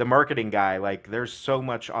marketing guy. Like, there's so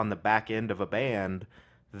much on the back end of a band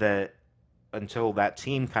that until that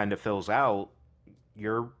team kind of fills out,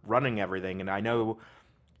 you're running everything. And I know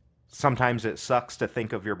sometimes it sucks to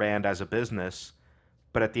think of your band as a business,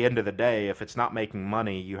 but at the end of the day, if it's not making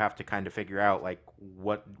money, you have to kind of figure out like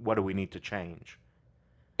what do we need to change.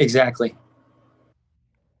 exactly.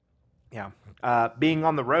 Yeah. Being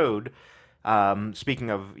on the road, speaking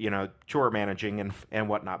of tour managing and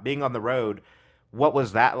whatnot, being on the road, what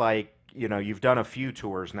was that like? You've done a few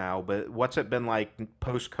tours now, but what's it been like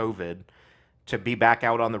post COVID to be back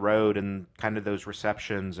out on the road and kind of those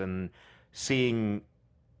receptions and seeing?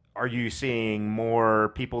 Are you seeing more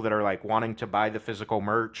people that are like wanting to buy the physical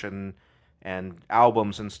merch and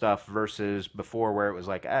albums and stuff versus before where it was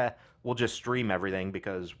like, we'll just stream everything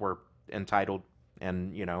because we're entitled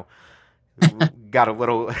and got a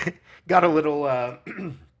little got a little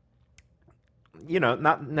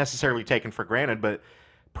not necessarily taken for granted, but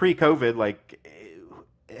pre-COVID, like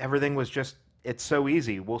everything was just it's so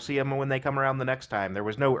easy. We'll see them when they come around the next time. There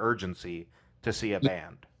was no urgency to see a Yeah,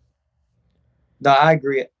 band. no, I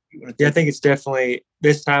agree. Yeah, I think it's definitely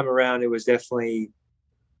this time around. It was definitely,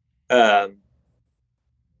 um,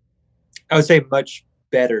 I would say, much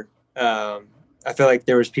better. I feel like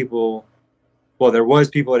there was people well, there was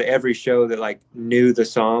people at every show that like knew the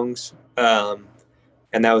songs, and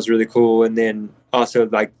that was really cool. And then also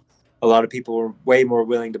like a lot of people were way more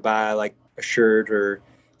willing to buy like a shirt or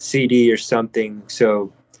CD or something.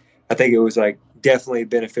 So I think it was like definitely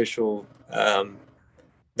beneficial,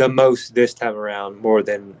 the most this time around, more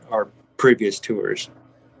than our previous tours.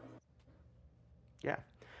 Yeah.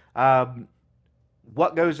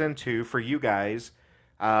 What goes into for you guys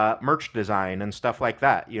merch design and stuff like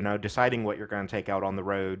that? You know, deciding what you're going to take out on the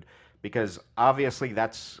road because obviously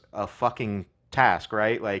that's a fucking task,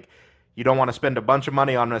 right? Like you don't want to spend a bunch of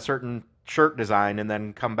money on a certain shirt design and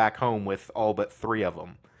then come back home with all but three of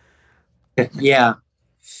them. Yeah.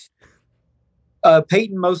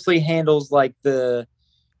 Peyton mostly handles like the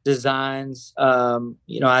designs.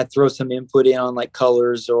 I throw some input in on like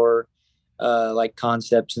colors or like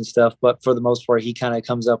concepts and stuff, but for the most part, he kind of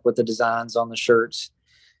comes up with the designs on the shirts.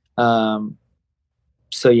 Um,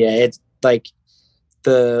 so yeah, it's like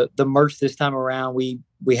the merch this time around. We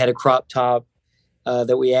had a crop top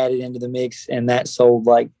that we added into the mix, and that sold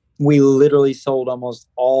like we literally sold almost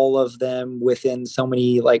all of them within so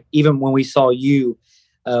many. Like even when we saw you,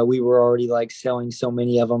 we were already like selling so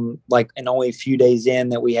many of them. Like and only a few days in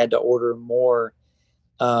that we had to order more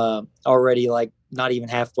already. Like not even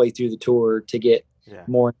halfway through the tour to get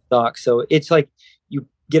more in stock. So it's like you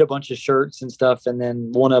get a bunch of shirts and stuff, and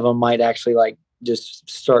then one of them might actually like just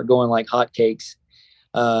start going like hotcakes.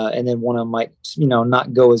 And then one of them might,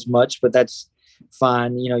 not go as much, but that's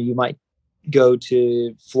fine. You might go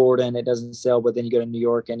to Florida and it doesn't sell, but then you go to New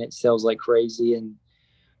York and it sells like crazy. And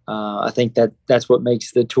I think that's what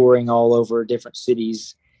makes the touring all over different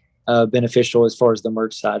cities beneficial as far as the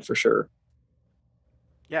merch side for sure.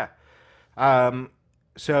 Yeah.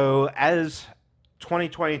 So as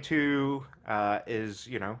 2022 is,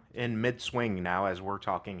 in mid swing now as we're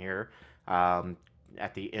talking here,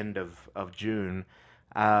 at the end of June,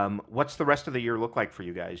 what's the rest of the year look like for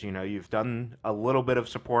you guys? You've done a little bit of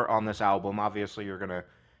support on this album. Obviously, you're going to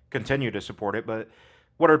continue to support it, but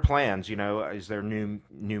what are plans? Is there new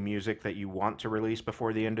music that you want to release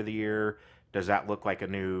before the end of the year? Does that look like a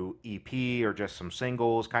new EP or just some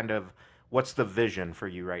singles? Kind of, what's the vision for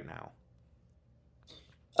you right now?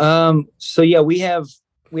 So yeah, we have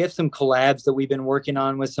some collabs that we've been working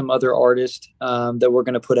on with some other artists that we're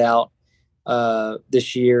going to put out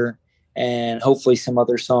this year, and hopefully some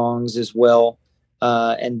other songs as well.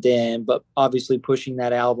 But obviously pushing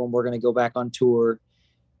that album, we're going to go back on tour.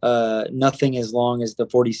 Nothing as long as the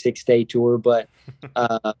 46-day tour, but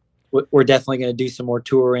we're definitely going to do some more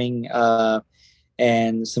touring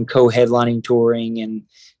and some co-headlining touring and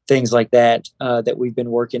things like that that we've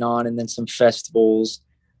been working on, and then some festivals.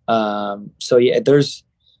 So yeah, there's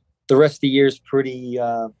the rest of the year is pretty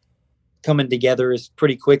coming together is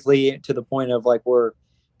pretty quickly to the point of like we're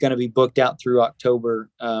going to be booked out through October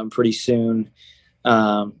pretty soon.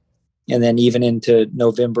 And then even into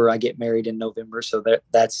November, I get married in November. So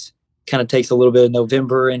that's kind of takes a little bit of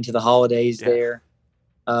November into the holidays there.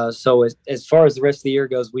 So as far as the rest of the year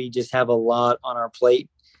goes, we just have a lot on our plate,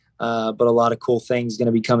 but a lot of cool things going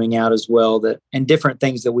to be coming out as well and different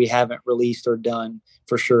things that we haven't released or done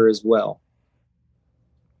for sure as well.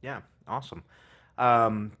 Yeah. Awesome.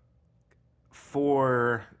 Um,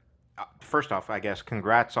 for first off, I guess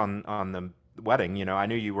congrats on the wedding. I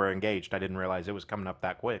knew you were engaged. I didn't realize it was coming up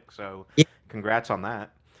that quick. So, Yeah. congrats on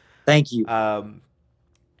that. Thank you.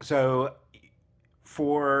 So,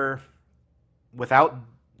 for without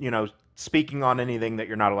speaking on anything that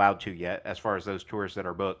you're not allowed to yet, as far as those tours that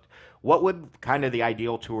are booked, what would kind of the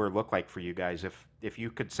ideal tour look like for you guys if you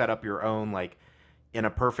could set up your own like in a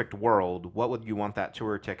perfect world? What would you want that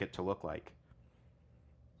tour ticket to look like?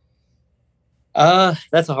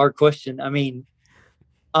 That's a hard question. I mean,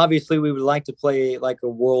 obviously we would like to play like a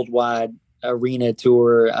worldwide arena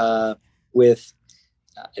tour with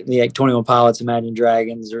like 21 Pilots, Imagine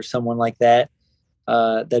Dragons, or someone like that.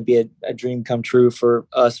 That'd be a dream come true for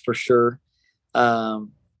us for sure.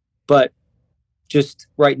 But just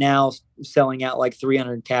right now, selling out like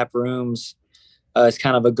 300 cap rooms is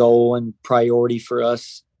kind of a goal and priority for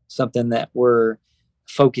us. Something that we're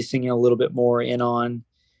focusing a little bit more in on.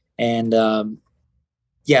 And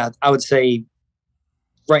yeah, I would say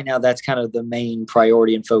right now that's kind of the main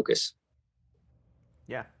priority and focus.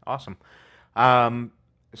 Yeah, awesome.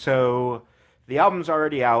 So the album's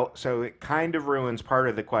already out, so it kind of ruins part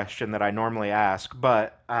of the question that I normally ask.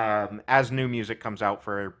 But as new music comes out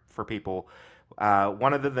for people,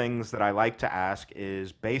 one of the things that I like to ask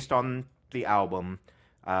is based on the album.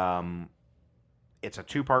 It's a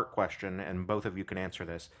two-part question, and both of you can answer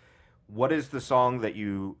this. What is the song that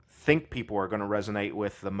you think people are going to resonate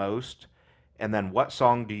with the most? And then what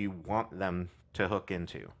song do you want them to hook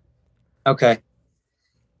into? Okay.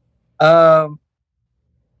 Um,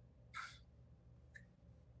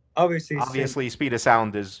 Obviously, Speed of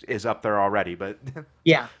Sound is up there already, but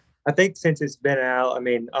yeah, I think since it's been out, I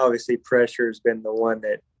mean, obviously, Pressure's been the one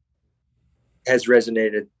that has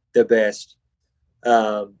resonated the best.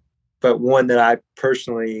 But one that I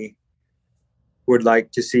personally would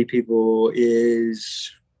like to see people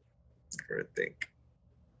is, I think,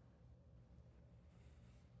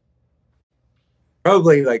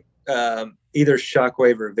 probably like either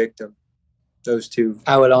Shockwave or Victim. Those two.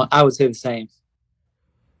 I would say the same.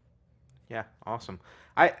 yeah, awesome.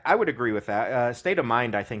 I would agree with that. State of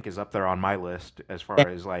Mind, I think, is up there on my list as Yeah, far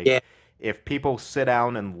as like yeah, if people sit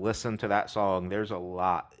down and listen to that song, there's a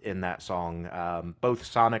lot in that song, both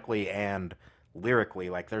sonically and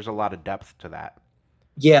lyrically. Like there's a lot of depth to that.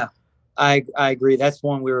 yeah. I agree. That's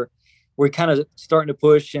one we're kind of starting to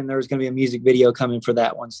push, and there's going to be a music video coming for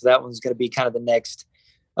that one. So that one's going to be kind of the next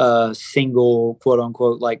single, quote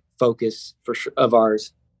unquote, like focus for sure of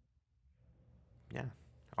ours. Yeah,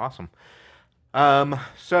 awesome.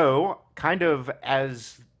 So kind of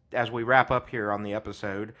as we wrap up here on the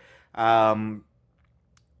episode, um,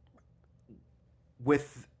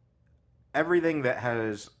 with everything that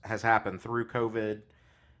has happened through COVID,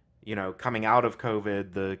 coming out of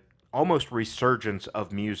COVID, the almost resurgence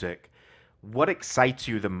of music, what excites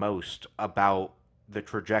you the most about the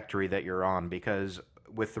trajectory that you're on? Because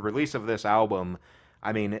with the release of this album,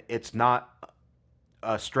 I mean, it's not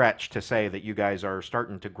a stretch to say that you guys are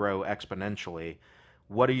starting to grow exponentially.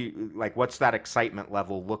 What do you like? What's that excitement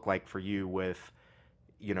level look like for you with,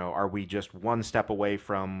 are we just one step away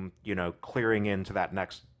from, clearing into that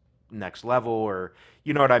next level, or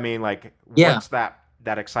you know what I mean? Like Yeah. what's that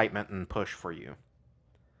excitement and push for you?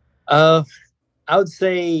 Uh, I would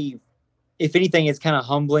say, if anything, it's kind of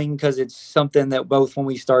humbling because it's something that both when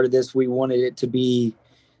we started this, we wanted it to be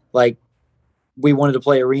like we wanted to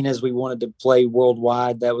play arenas, we wanted to play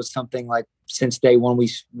worldwide. That was something like since day one we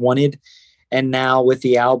wanted. And now with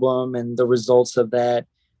the album and the results of that,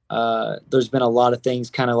 there's been a lot of things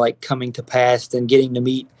kind of like coming to pass and getting to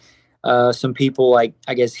meet some people like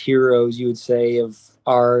I guess heroes you would say of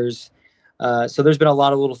ours. So there's been a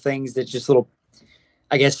lot of little things that just little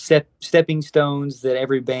I guess stepping stones that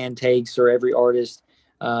every band takes or every artist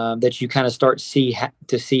that you kind of start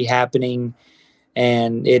to see happening,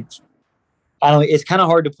 and I don't know, it's kind of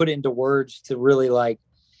hard to put it into words to really like,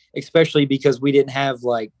 especially because we didn't have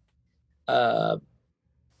like uh,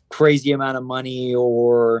 crazy amount of money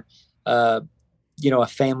or uh, a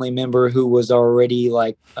family member who was already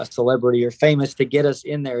like a celebrity or famous to get us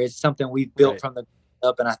in there. It's something we've built Right. from the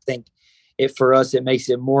up, and I think for us it makes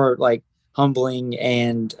it more like humbling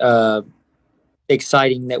and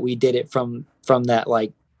exciting that we did it from that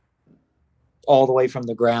like all the way from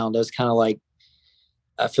the ground. It's kind of like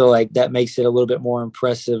I feel like that makes it a little bit more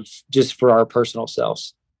impressive just for our personal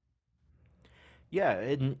selves. Yeah,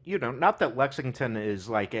 and not that Lexington is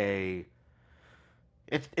like it's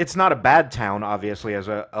not a bad town, obviously, as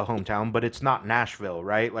a hometown, but it's not Nashville,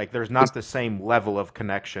 right? Like, there's not the same level of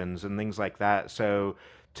connections and things like that. So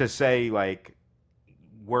to say, like,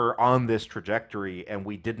 we're on this trajectory and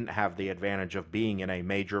we didn't have the advantage of being in a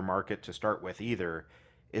major market to start with either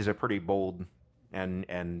is a pretty bold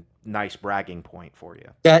and nice bragging point for you.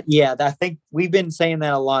 I think we've been saying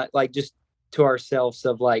that a lot, like just to ourselves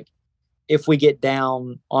of like if we get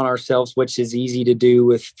down on ourselves, which is easy to do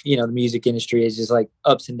with, the music industry is just like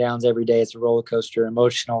ups and downs every day. It's a roller coaster,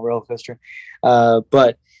 emotional roller coaster.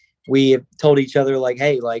 But we have told each other like,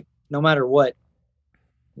 hey, like no matter what,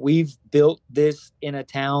 we've built this in a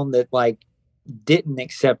town that like didn't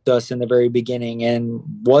accept us in the very beginning and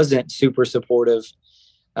wasn't super supportive.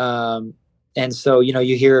 Um, and so,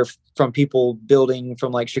 you hear from people building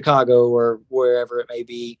from like Chicago or wherever it may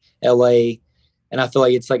be, LA, and I feel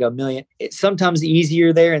like it's like a million. It's sometimes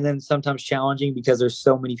easier there, and then sometimes challenging because there's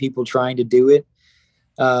so many people trying to do it.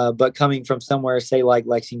 But coming from somewhere, say like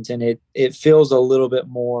Lexington, it feels a little bit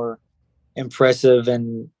more impressive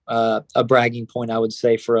and a bragging point. I would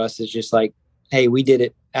say for us is just like, hey, we did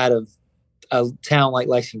it out of a town like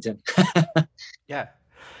Lexington. Yeah.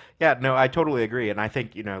 Yeah, no, I totally agree. And I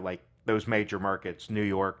think, like those major markets, New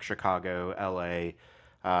York, Chicago, LA,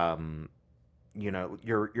 um,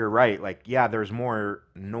 you're right. Like, yeah, there's more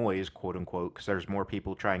noise, quote unquote, because there's more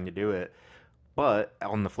people trying to do it. But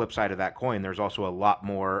on the flip side of that coin, there's also a lot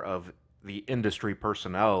more of the industry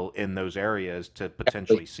personnel in those areas to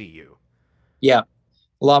potentially see you. Yeah,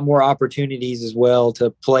 a lot more opportunities as well to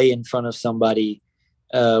play in front of somebody.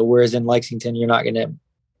 Whereas in Lexington, you're not going to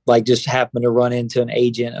like just happen to run into an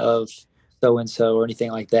agent of so and so or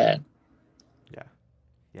anything like that. Yeah.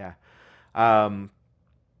 Yeah. Um,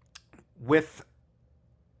 with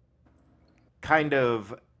kind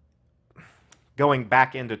of going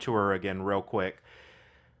back into tour again real quick,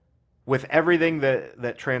 with everything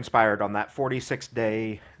that transpired on that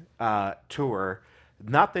 46-day tour,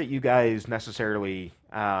 not that you guys necessarily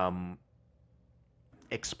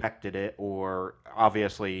expected it, or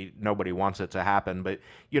obviously nobody wants it to happen, but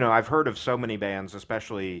I've heard of so many bands,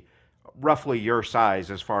 especially roughly your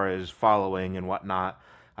size as far as following and whatnot,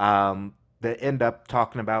 that end up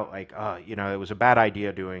talking about like, it was a bad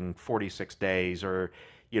idea doing 46 days, or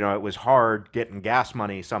it was hard getting gas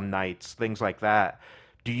money some nights, things like that.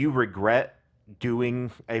 Do you regret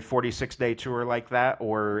doing a 46-day tour like that,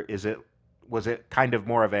 or was it kind of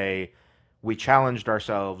more of a, we challenged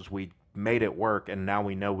ourselves, we made it work, and now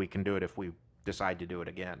we know we can do it if we decide to do it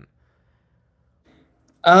again?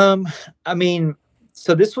 I mean,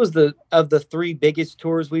 so this was of the three biggest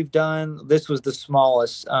tours we've done, this was the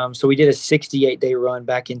smallest. So we did a 68-day run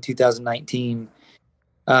back in 2019.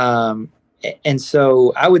 And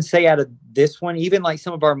so I would say out of this one, even like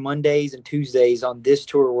some of our Mondays and Tuesdays on this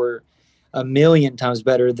tour were a million times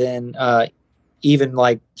better than even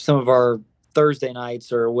like some of our Thursday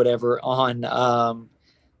nights or whatever on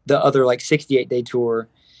the other like 68-day tour.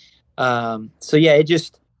 So yeah,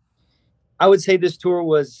 I would say this tour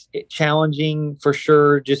was challenging for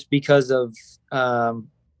sure, just because of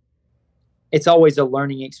it's always a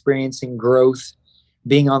learning experience and growth,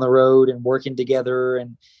 being on the road and working together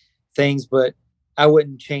and things. But I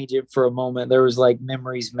wouldn't change it for a moment. There was like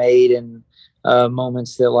memories made and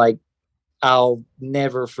moments that like I'll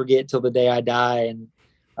never forget till the day I die. And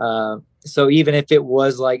so even if it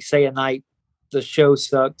was like, say, a night the show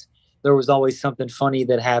sucked, there was always something funny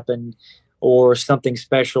that happened or something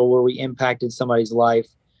special where we impacted somebody's life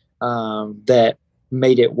that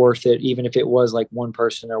made it worth it, even if it was like one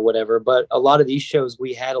person or whatever. But a lot of these shows,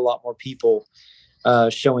 we had a lot more people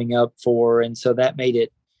showing up for, and so that made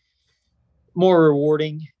it more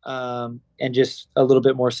rewarding and just a little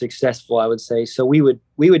bit more successful, I would say. So we would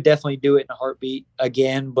definitely do it in a heartbeat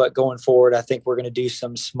again. But going forward, I think we're going to do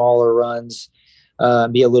some smaller runs,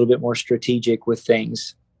 be a little bit more strategic with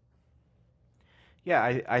things.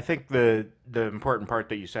 Yeah, I think the important part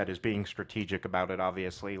that you said is being strategic about it,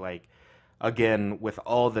 obviously. Like, again, with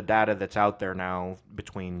all the data that's out there now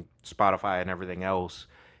between Spotify and everything else,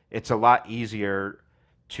 it's a lot easier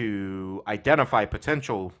to identify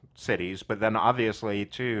potential cities, but then obviously,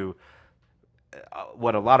 too,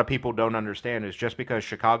 what a lot of people don't understand is just because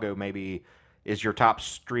Chicago maybe is your top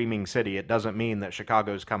streaming city, it doesn't mean that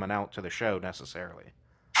Chicago's coming out to the show necessarily.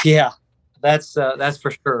 Yeah, that's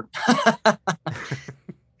for sure.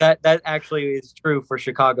 That actually is true for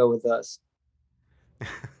Chicago with us.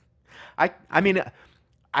 I mean,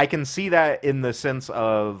 I can see that in the sense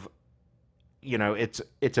of,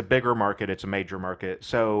 it's a bigger market, it's a major market.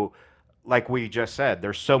 So like we just said,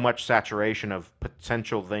 there's so much saturation of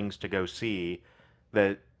potential things to go see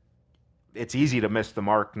that it's easy to miss the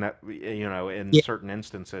mark, in Yeah, certain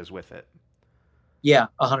instances with it. yeah,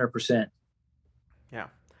 100%. Yeah.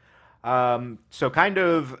 So kind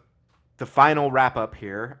of the final wrap up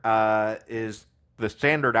here is the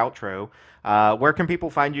standard outro. Where can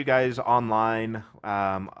people find you guys online?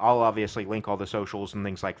 I'll obviously link all the socials and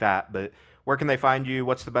things like that, but where can they find you?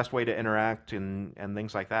 What's the best way to interact and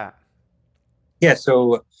things like that? Yeah,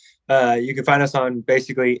 so you can find us on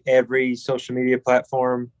basically every social media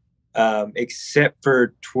platform except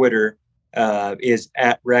for Twitter, is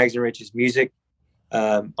at Rags and Riches Music.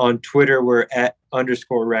 On Twitter, we're at _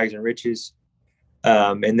 Rags and Riches.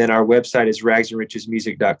 And then our website is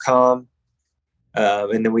ragsandrichesmusic.com.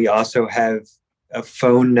 And then we also have a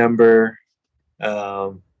phone number. I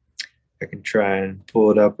can try and pull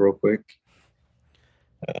it up real quick.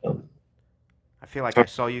 I feel like I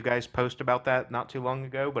saw you guys post about that not too long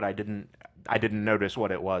ago, but I didn't notice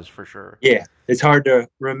what it was for sure. Yeah, it's hard to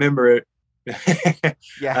remember it.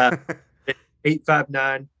 Yeah.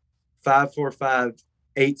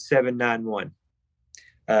 859-545-8791.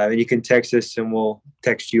 And you can text us and we'll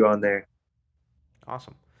text you on there.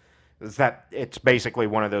 Awesome. Is that, it's basically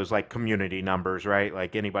one of those like community numbers, right?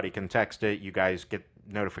 Like anybody can text it, you guys get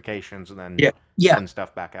notifications and then Yeah. send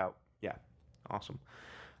stuff back out. Yeah. Awesome.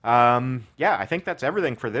 Yeah, I think that's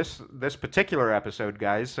everything for this particular episode,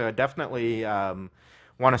 guys. So definitely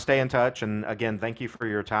want to stay in touch, and again, thank you for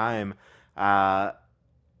your time. As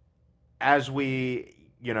we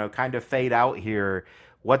kind of fade out here,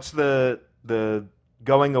 what's the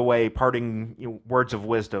going away parting words of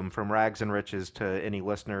wisdom from Rags and Riches to any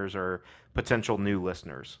listeners or potential new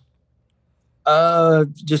listeners?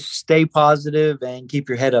 Just stay positive and keep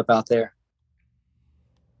your head up out there.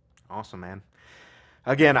 Awesome, man.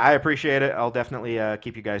 again, I appreciate it. I'll definitely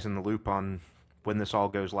keep you guys in the loop on when this all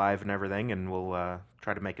goes live and everything, and we'll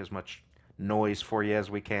try to make as much noise for you as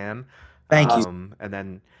we can. Thank you. And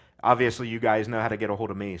then obviously you guys know how to get a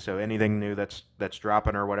hold of me. So anything new that's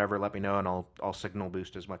dropping or whatever, let me know, and I'll signal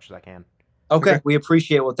boost as much as I can. Okay. We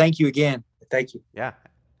appreciate it. Well, thank you again. Thank you. Yeah,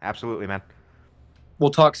 absolutely, man. We'll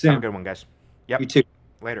talk soon. Have a good one, guys. Yep. You too.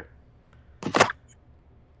 Later.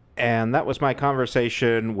 And that was my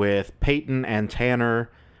conversation with Peyton and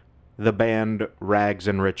Tanner, the band Rags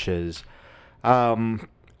and Riches.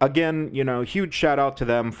 Again, huge shout out to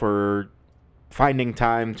them for finding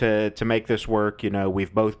time to make this work.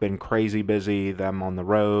 We've both been crazy busy, them on the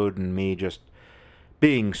road and me just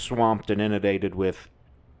being swamped and inundated with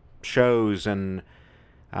shows and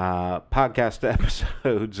podcast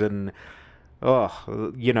episodes and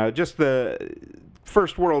just the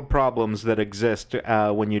first world problems that exist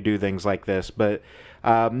when you do things like this. But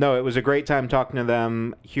no, it was a great time talking to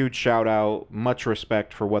them. Huge shout out, much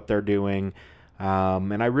respect for what they're doing.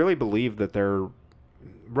 And I really believe that they're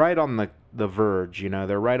right on the verge.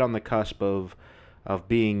 They're right on the cusp of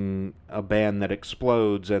being a band that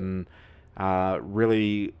explodes and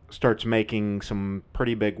really starts making some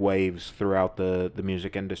pretty big waves throughout the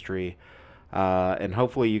music industry. And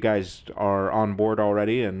hopefully you guys are on board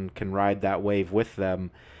already and can ride that wave with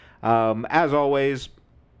them. As always,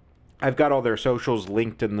 I've got all their socials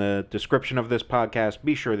linked in the description of this podcast.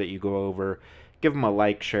 Be sure that you go over, give them a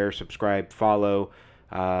like, share, subscribe, follow.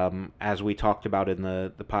 As we talked about in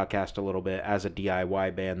the podcast a little bit, as a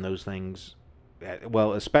DIY band, those things,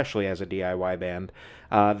 well, especially as a DIY band,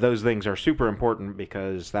 those things are super important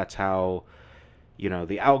because that's how, the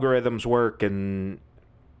algorithms work and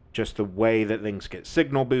just the way that things get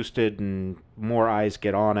signal boosted and more eyes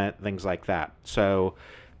get on it, things like that. So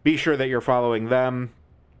be sure that you're following them.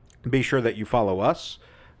 Be sure that you follow us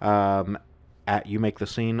at You Make the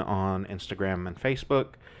Scene on Instagram and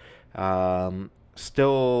Facebook.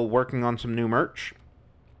 Still working on some new merch.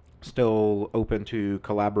 Still open to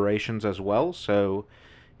collaborations as well. So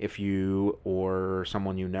if you or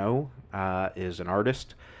someone you know is an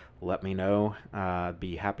artist, let me know. I'd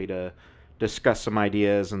be happy to discuss some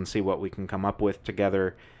ideas and see what we can come up with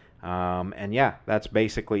together. And yeah, that's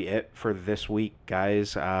basically it for this week,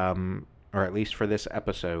 guys, or at least for this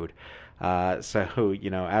episode. So,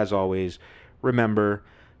 as always, remember,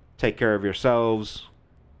 take care of yourselves,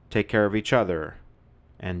 take care of each other,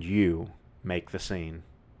 and you make the scene.